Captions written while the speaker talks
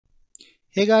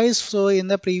Hey guys, so in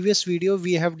the previous video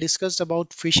we have discussed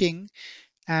about phishing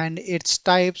and its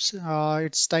types. You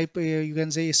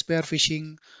can say spear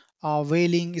phishing,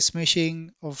 whaling, smishing,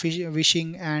 or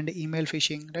phishing, and email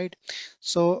phishing, right?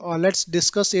 So let's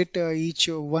discuss it each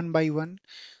one by one.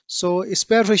 So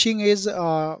spear phishing is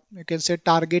you can say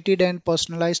targeted and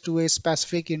personalized to a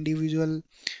specific individual,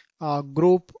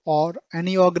 group, or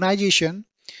any organization.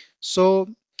 So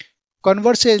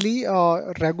conversely,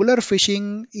 regular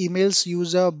phishing emails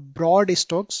use a broad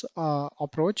strokes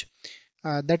approach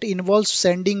that involves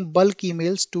sending bulk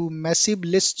emails to massive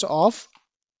lists of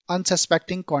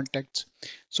unsuspecting contacts.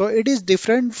 So it is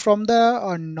different from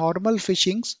the normal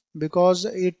phishings because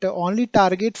it only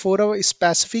target for a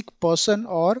specific person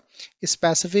or a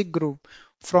specific group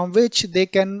from which they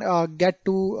can get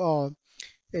to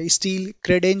steal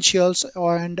credentials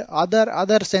and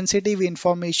other sensitive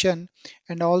information.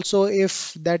 And also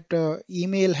if that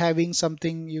email having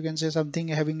something, you can say something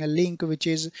having a link which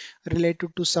is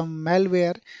related to some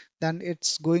malware, then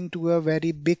it's going to a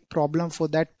very big problem for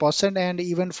that person and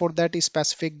even for that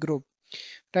specific group,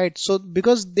 right? So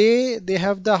because they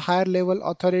have the higher level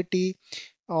authority,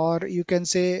 or you can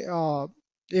say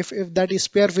if that is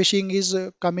spear phishing is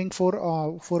coming for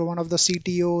one of the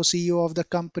CTO CEO of the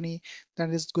company,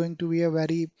 then it's going to be a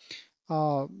very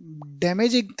uh,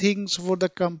 damaging things for the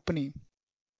company.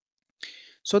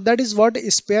 So that is what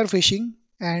is spear phishing.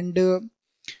 And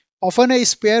often a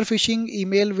spear phishing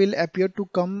email will appear to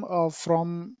come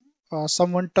from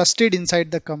someone trusted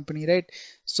inside the company, right?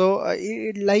 So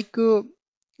you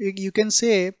can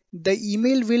say the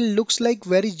email will looks like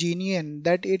very genuine,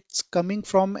 that it's coming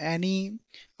from any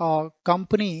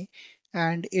company,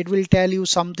 and it will tell you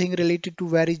something related to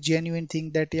very genuine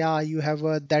thing, that yeah, you have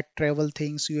that travel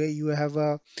things, you have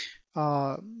a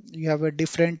uh, you have a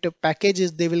different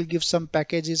packages. They will give some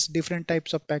packages, different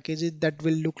types of packages that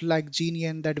will look like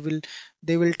genuine, that will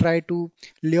they will try to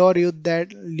lure it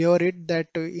that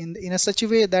in a such a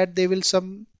way that they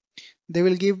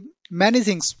will give many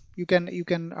things. You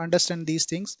can understand these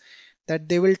things, that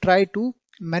they will try to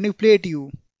manipulate you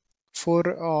for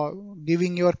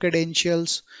giving your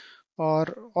credentials,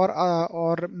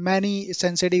 or many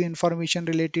sensitive information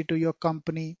related to your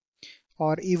company,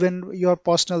 or even your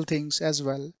personal things as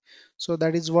well. So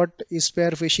that is what is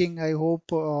spear phishing. I hope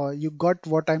you got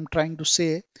what I'm trying to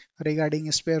say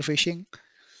regarding spear phishing.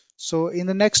 So in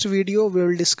the next video we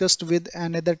will discuss with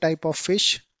another type of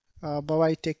fish. Bye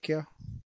bye, take care.